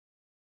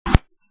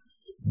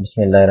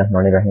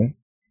बिस्मिल्लाहिर्रहमानिर्रहीम।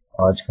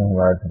 आज का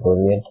हमारा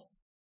ट्यूटोरियल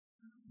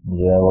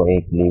जो है वो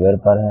एक लीवर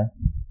पर है।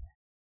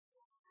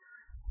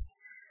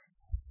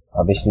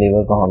 अब इस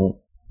लीवर को हम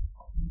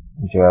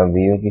जो है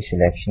व्यू की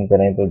सिलेक्शन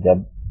करें, तो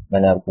जब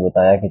मैंने आपको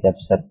बताया कि जब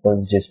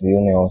सर्कल जिस व्यू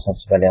में हो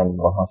सबसे पहले हम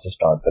वहां से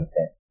स्टार्ट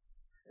करते हैं,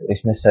 तो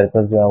इसमें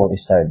सर्कल जो है वो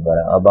इस साइड पर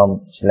है। अब हम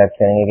सिलेक्ट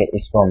करेंगे कि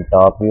इसको हम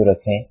टॉप व्यू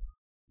रखें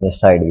या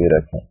साइड व्यू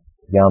रखें।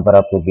 यहाँ पर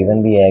आपको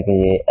गिवन भी है कि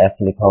ये एफ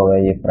लिखा हुआ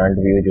है, ये फ्रंट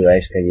व्यू जो है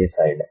इसका ये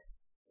साइड है,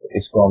 तो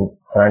इसको हम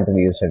फ्रंट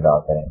व्यू से ड्रा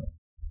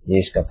करेंगे। ये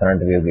इसका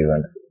फ्रंट व्यू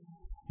गिवन है।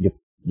 जो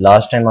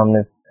लास्ट टाइम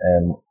हमने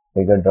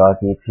फिगर ड्रा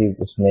की थी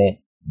उसमें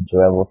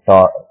जो है वो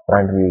टॉप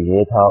फ्रंट व्यू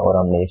ये था और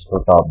हमने इसको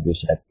टॉप व्यू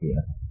सेलेक्ट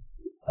किया।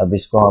 अब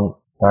इसको हम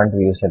फ्रंट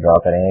व्यू से ड्रा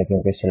करेंगे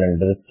क्योंकि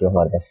सिलेंडर जो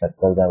हमारे पास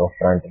सर्कल है वो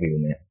फ्रंट व्यू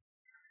में है।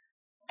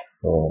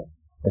 तो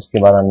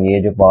उसके बाद हम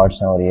ये जो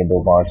पार्ट्स हैं और ये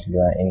दो पार्ट्स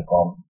जो है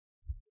इनको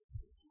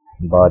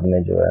हम बाद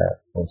में जो है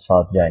वो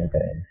साथ ज्वाइन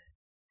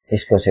करेंगे।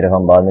 इसको सिर्फ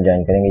हम बाद में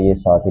ज्वाइन करेंगे, ये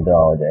साथ ही ड्रा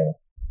हो जाएगा।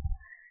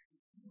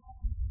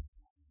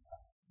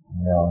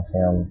 यहाँ से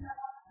हम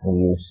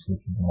यूज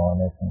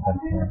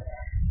करते हैं।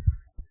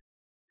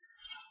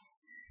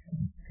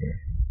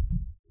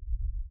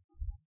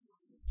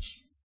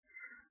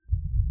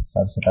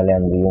 सबसे पहले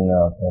हम व्यू में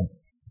आते हैं,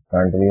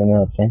 फ्रंट व्यू में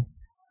होते हैं।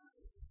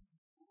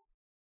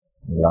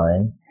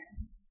 लाइन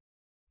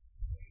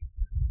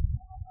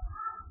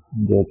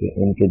जो कि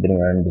इनके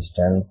दरमियान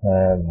डिस्टेंस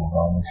है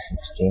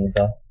 116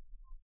 का।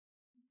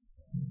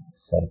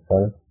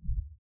 सर्कल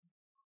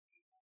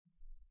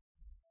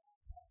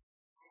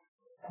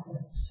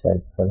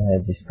है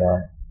जिसका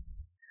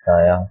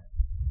साया,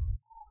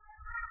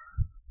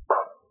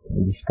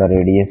 जिसका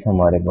रेडियस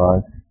हमारे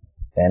पास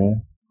 10।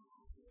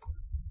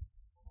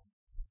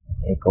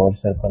 एक और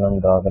सर्कल हम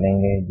ड्रा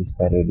करेंगे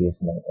जिसका रेडियस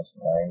हमारे पास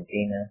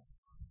 19 है।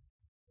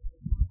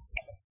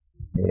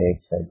 फिर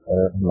एक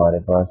सर्कल हमारे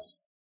पास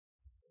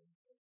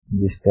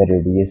जिसका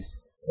रेडियस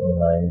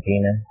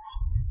 19 है।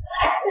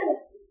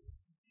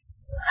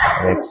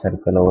 और एक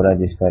सर्कल और है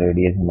जिसका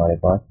रेडियस हमारे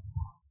पास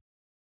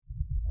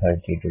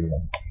 32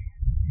 है।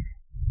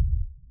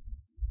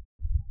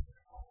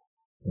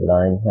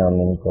 लाइन से हम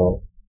इनको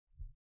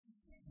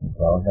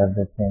ड्रा कर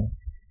देते हैं।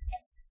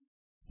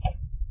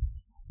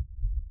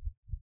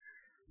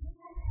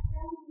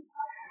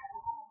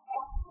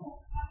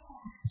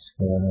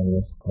 इसके बाद हम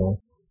इसको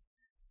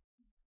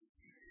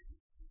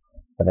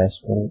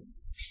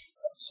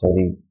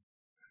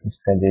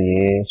इसका जो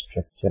ये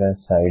स्ट्रक्चर है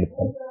साइड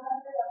पर,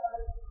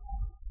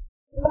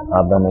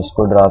 अब हम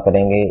इसको ड्रा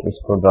करेंगे।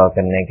 इसको ड्रा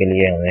करने के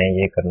लिए हमें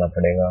ये करना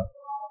पड़ेगा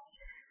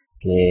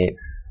कि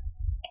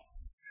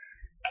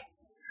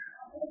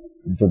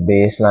जो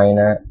बेस लाइन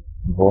है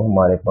वो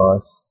हमारे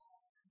पास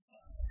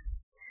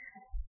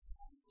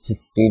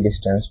 60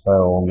 डिस्टेंस पर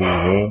होगी।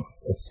 ये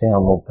इससे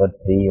हम ऊपर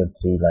 3 और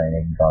 3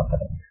 लाइनें ड्रा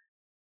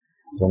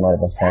करेंगे। जो हमारे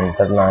पास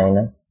सेंटर लाइन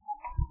है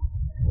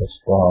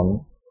उसको हम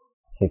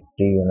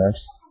 50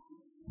 यूनिट्स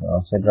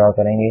यहाँ से ड्रा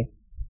करेंगे।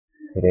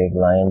 फिर एक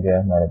लाइन जो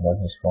है हमारे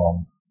पास उसको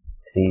हम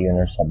 3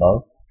 यूनिट्स अबव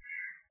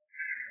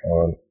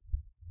और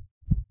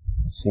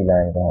उसी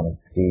लाइन को हम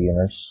 3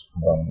 यूनिट्स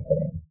डाउन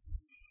करेंगे।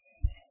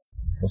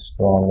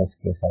 उसको हम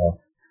इसके साथ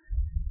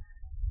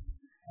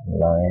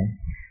line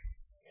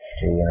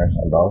 3 units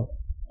above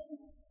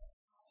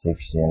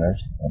 6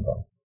 units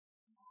above,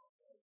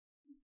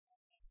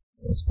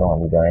 इसको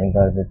हम ज्वाइन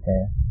कर देते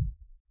हैं।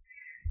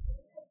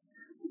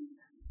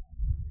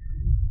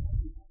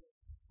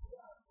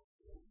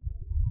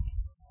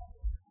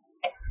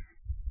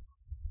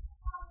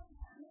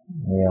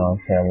 यहाँ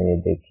से हम ये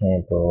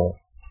देखें तो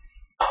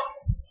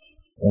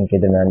इनके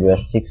दरमियान जो है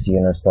 6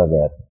 यूनिट्स का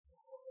गैप है,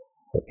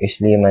 तो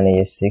इसलिए मैंने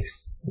ये 6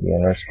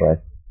 यूनिट्स को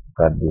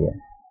कर दिया।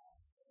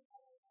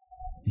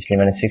 इसलिए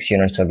मैंने 6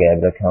 यूनिट्स का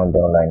गैप रखा है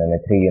दोनों लाइनों में,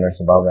 3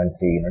 units above and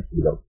 3 units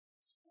below.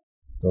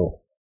 तो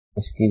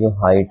इसकी जो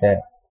हाइट है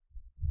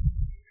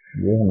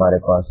ये हमारे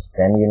पास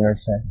 10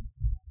 यूनिट्स है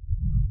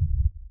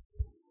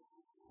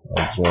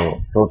और जो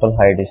टोटल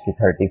हाइट इसकी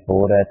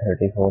 34 है।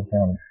 34 से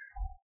हम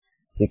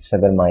 6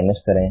 अगर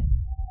माइनस करें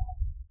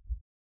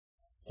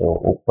तो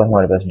ऊपर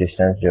हमारे पास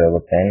डिस्टेंस जो है वो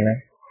 10 है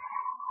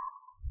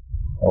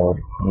और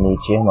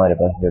नीचे हमारे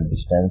पास जो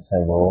डिस्टेंस है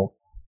वो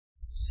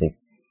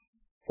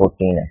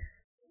 14 है।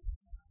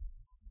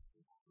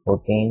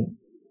 14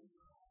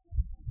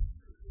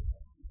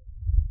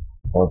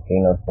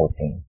 और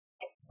 14।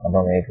 अब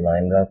हम एक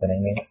लाइन ड्रा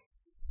करेंगे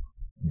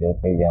जो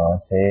कि यहाँ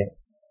से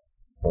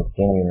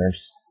 14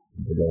 यूनिट्स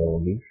बिलो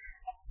होगी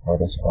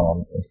और इसको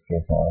हम इसके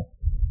साथ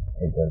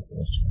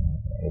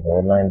एक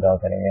और लाइन ड्रा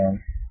करेंगे हम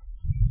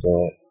जो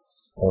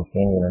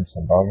 14 यूनिट्स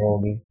अबव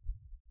होगी।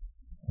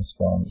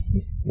 इसको हम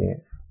इसके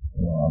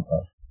यहाँ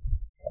पर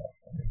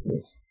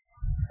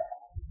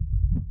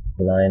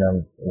लाइन हम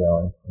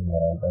यहाँ से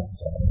यहाँ पर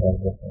ज्वाइन कर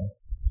देते हैं।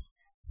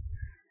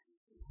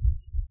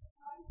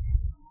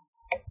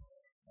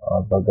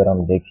 अब अगर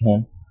हम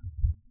देखें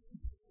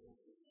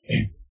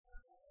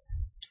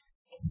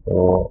तो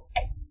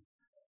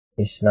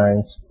इस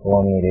लाइन्स को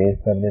हम इरेज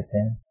कर देते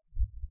हैं।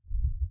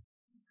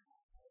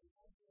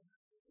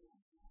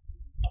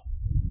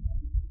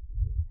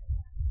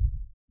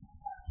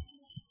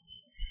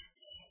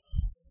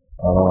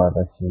 और हमारे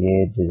पास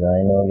ये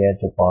डिजाइन हो गया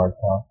जो पार्ट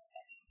था।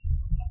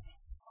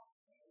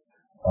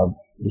 अब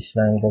इस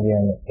लाइन को भी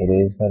हम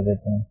इरेज कर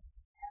देते हैं,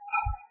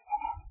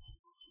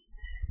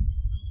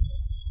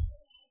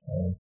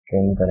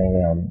 ट्रिम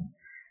करेंगे हम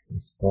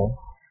इसको।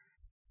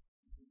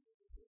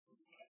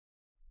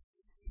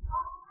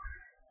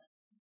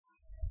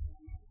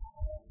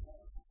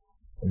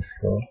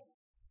 इसको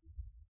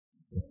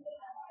इस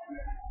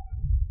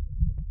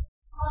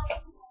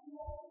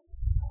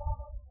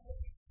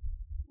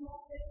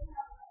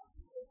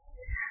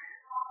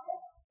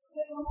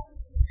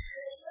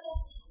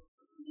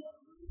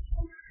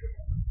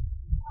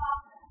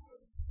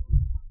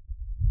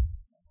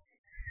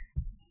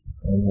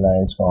इन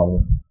लाइन्स को हम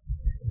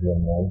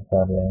रिमूव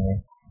कर लेंगे,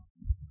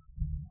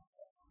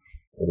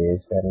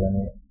 इरेज कर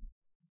लेंगे।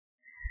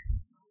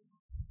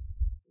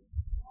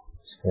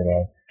 इसके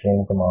बाद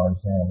ट्रिम कमांड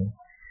से हम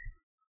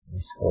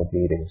इसको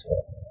भी इरेज कर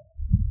लेंगे।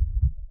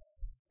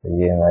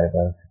 तो ये हमारे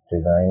पास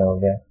डिजाइन हो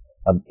गया।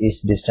 अब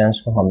इस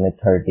डिस्टेंस को हमने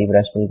 30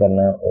 प्रेस पुल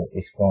करना है और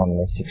इसको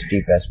हमने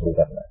 60 प्रेस पुल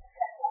करना है।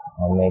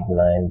 हम एक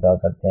लाइन ड्रा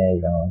करते हैं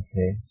यहाँ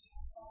से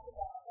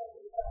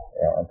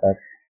यहाँ तक,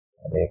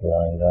 और एक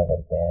लाइन ड्रा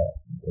करते हैं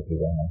जो कि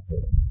यहाँ से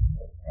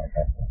यहाँ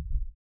तक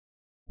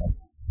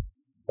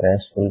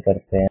प्रेस पुल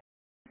करते हैं।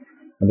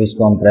 अब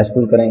इसको हम प्रेस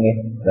पुल करेंगे।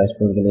 प्रेस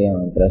पुल के लिए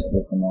हम प्रेस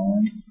पुल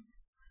कमांड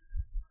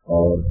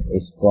और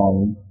इसको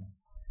हम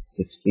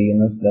 60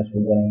 यूनिट्स प्रेस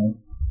पुल करेंगे।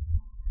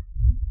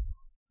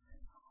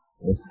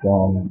 इसको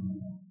हम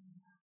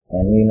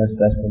 10 यूनिट्स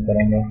प्रेस पुल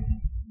करेंगे।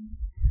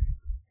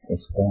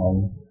 इसको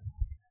हम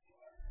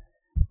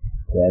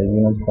 12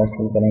 यूनिट्स प्रेस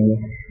पुल करेंगे।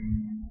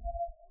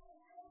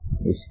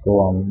 इसको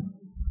हम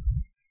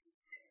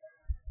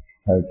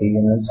 30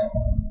 यूनिट्स,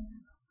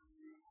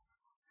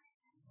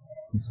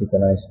 इसी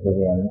तरह इसको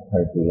भी हम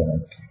 30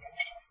 यूनिट्स।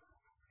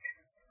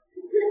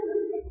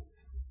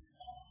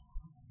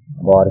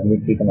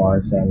 वॉर्कबिट की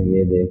कमांड से हम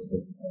ये देख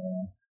सकते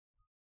हैं।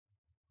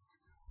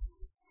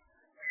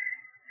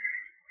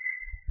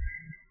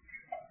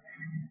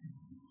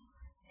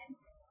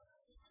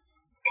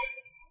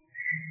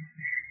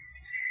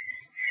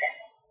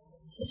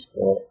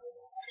 इसको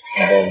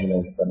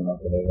नोट करना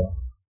पड़ेगा।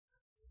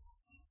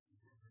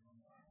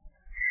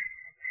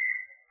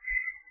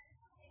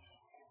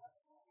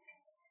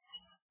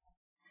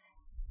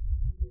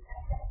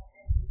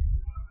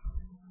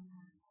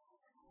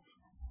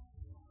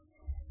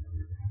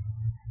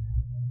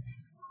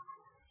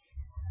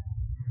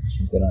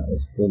 इसी तरह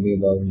इसको भी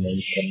अब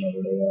नोट करना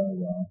पड़ेगा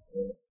यहाँ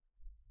से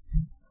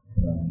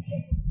यहाँ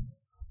तक।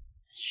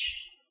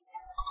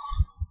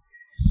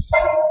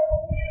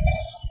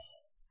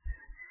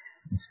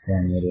 इसको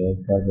हम इरेज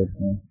कर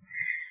देते हैं।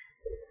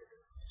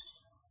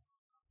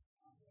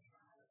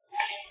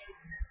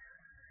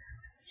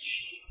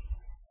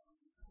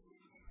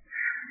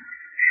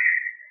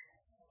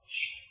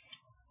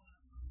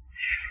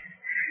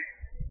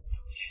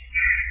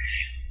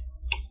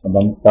 अब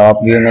हम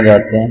टॉप व्यू में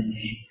जाते हैं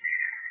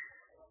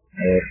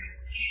और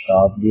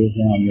टॉप व्यू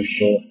से हम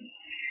इसको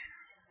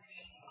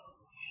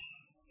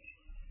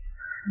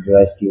जो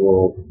है इसकी वो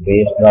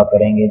बेस ड्रा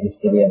करेंगे,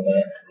 जिसके लिए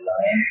हमें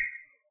लाइन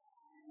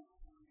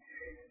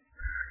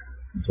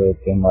जो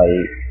कि हमारी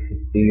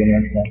 50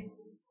 यूनिट्स है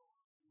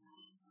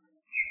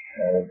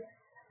और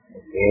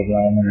एक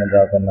लाइन हमें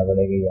ड्रा करना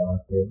पड़ेगी यहाँ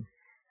से,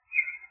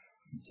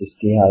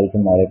 जिसकी हाइट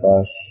हमारे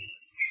पास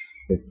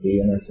 50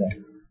 यूनिट्स है।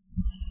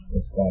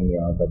 इसको हम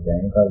यहाँ पर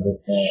जॉइन कर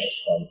देते हैं।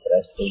 इसको हम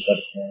प्रेस पुल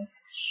करते हैं।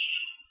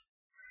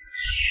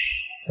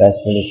 प्रेस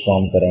पुल इसको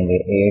हम करेंगे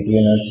 8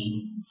 यूनिट्स।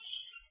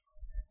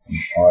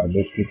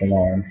 ऑर्बिट की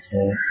कमांड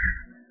से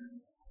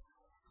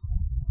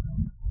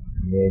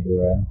ये जो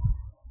है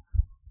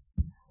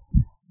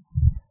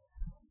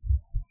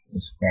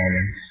इसको हम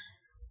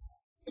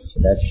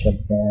सिलेक्ट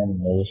करते हैं,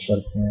 मूव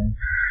करते हैं,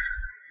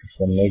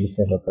 इसको मिड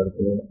से पकड़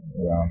के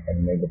यहाँ पर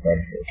मिड कर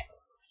देते हैं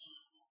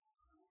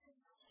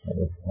और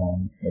इसको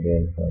हम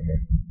इरेज कर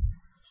देते हैं।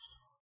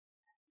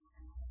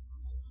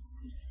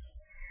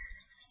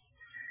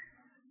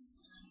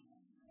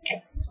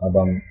 अब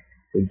हम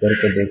फिगर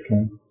को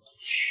देखें।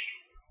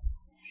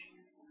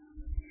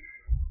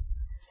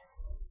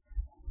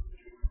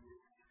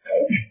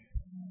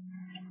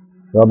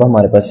 तो अब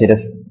हमारे पास सिर्फ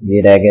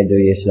ये रह गया, जो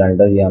ये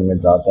सिलेंडर ये हमें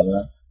ड्रा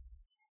करना।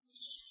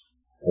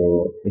 तो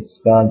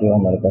इसका जो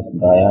हमारे पास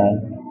दाया है,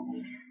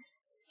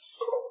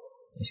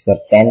 इसका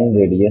 10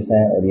 रेडियस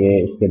है और ये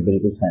इसके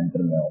बिल्कुल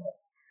सेंटर में होगा।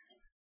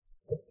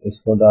 तो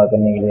इसको ड्रा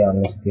करने के लिए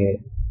हम इसके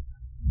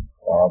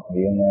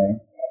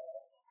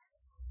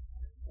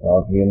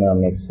टॉप व्यू में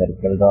हम एक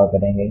सर्कल ड्रा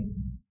करेंगे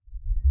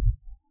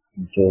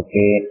जो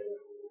कि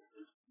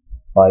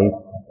 5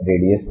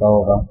 रेडियस का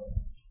होगा।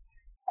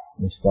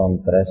 इसको हम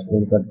प्रेस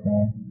पुल करते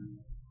हैं।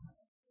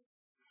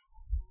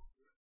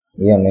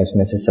 ये हमें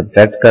इसमें से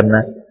सब्ट्रैक्ट करना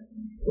है,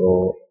 तो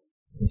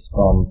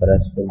इसको हम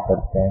प्रेस पुल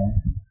करते हैं।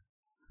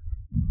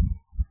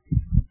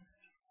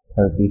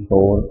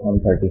 34 हम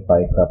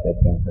 35 का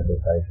कहते हैं,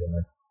 35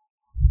 यूनिट्स।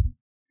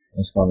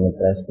 इसको हमने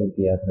प्रेस पुल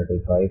किया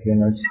 35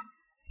 यूनिट्स।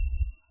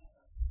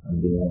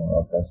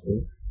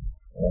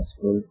 प्रेस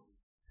पुल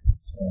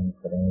हम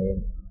करेंगे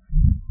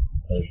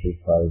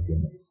 35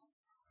 यूनिट।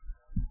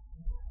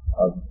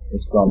 अब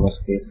इसको हम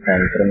उसके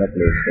सेंटर में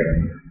प्लेस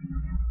करेंगे।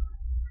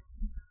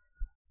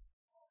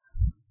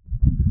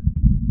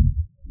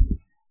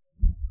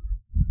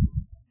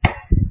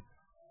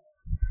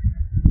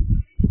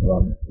 तो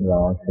हम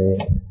यहाँ से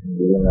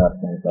व्यू में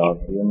आते हैं,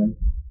 टॉप व्यू में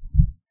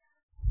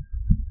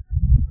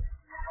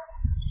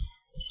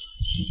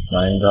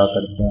लाइन ड्रा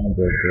करते हैं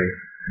जो कि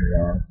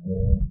यहाँ से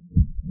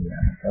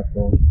यहाँ तक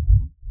हो,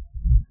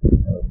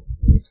 और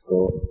इसको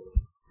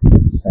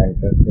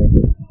सेंटर से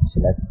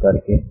सिलेक्ट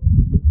करके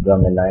जो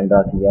हमने लाइन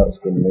ड्रा किया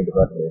उसके मिड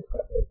पर प्लेस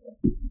कर देते हैं।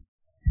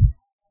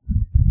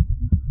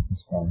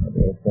 इसको हम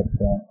प्लेस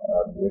करते हैं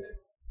और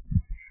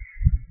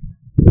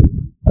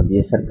अब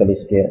ये सर्कल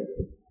इसके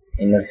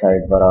इनर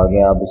साइड पर आ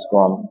गया। अब इसको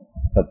हम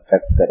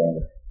सब्ट्रैक्ट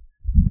करेंगे।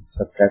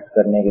 सब्ट्रैक्ट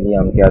करने के लिए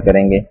हम क्या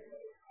करेंगे,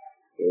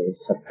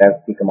 सब्ट्रैक्ट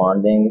की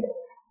कमांड देंगे।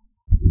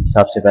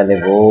 सबसे पहले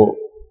वो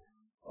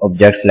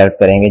ऑब्जेक्ट सेलेक्ट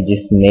करेंगे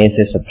जिसमें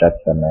से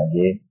सब्ट्रैक्ट करना है।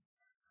 ये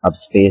अब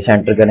स्पेस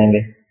एंटर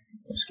करेंगे,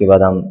 उसके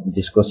बाद हम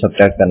जिसको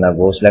सब्ट्रैक्ट करना है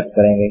वो सिलेक्ट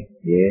करेंगे।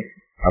 ये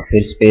अब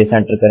फिर स्पेस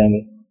एंटर करेंगे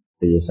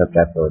तो ये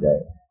सब्ट्रैक्ट हो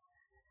जाएगा।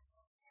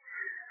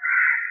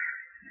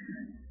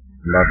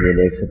 आप ये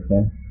देख सकते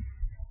हैं,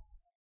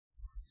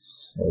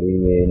 और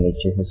ये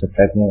नीचे से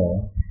सब्ट्रैक्ट नहीं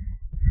होगा,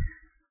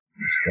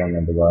 इसको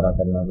हमें दोबारा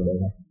करना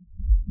पड़ेगा।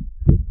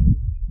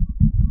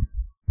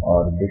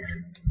 ऑर्बिट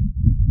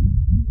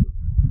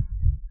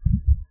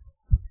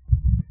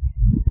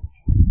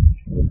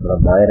ये थोड़ा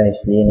दायरा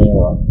इसलिए नहीं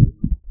हुआ,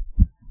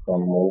 इसको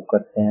हम मूव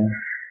करते हैं।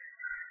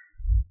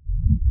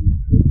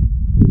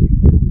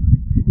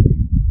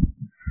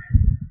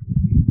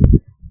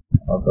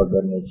 अब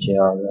अगर नीचे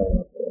आ गया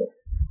तो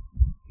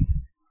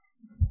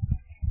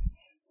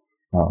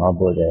हाँ अब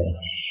हो जाएगा।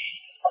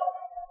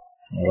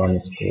 अब हम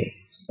इसको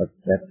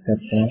सब्ट्रैक्ट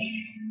करते हैं।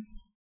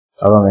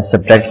 अब हमें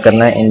सब्ट्रैक्ट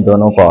करना है इन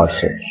दोनों पार्ट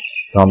से,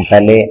 तो हम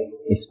पहले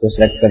इसको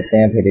सिलेक्ट करते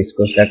हैं, फिर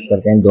इसको सिलेक्ट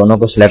करते हैं, दोनों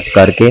को सिलेक्ट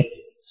करके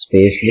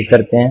स्पेस क्लिक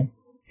करते हैं,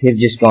 फिर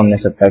जिसको हमने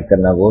सब्ट्रैक्ट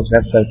करना है वो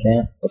सिलेक्ट करते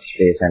हैं और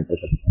स्पेस एंटर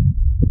करते हैं।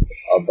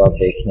 अब आप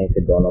देखें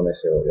कि दोनों में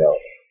से हो गया हो।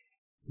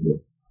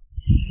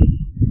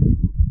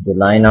 जो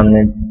लाइन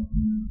हमने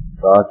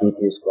ड्रा की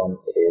थी उसको हम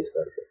इरेज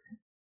कर देते हैं।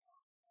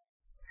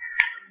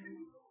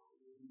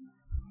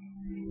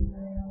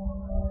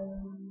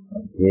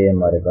 ये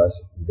हमारे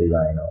पास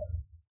डिजाइन हो,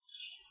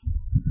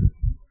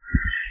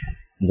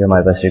 जो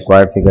हमारे पास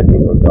रिक्वायर्ड फिगर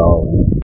थी वो ड्रा हो गई।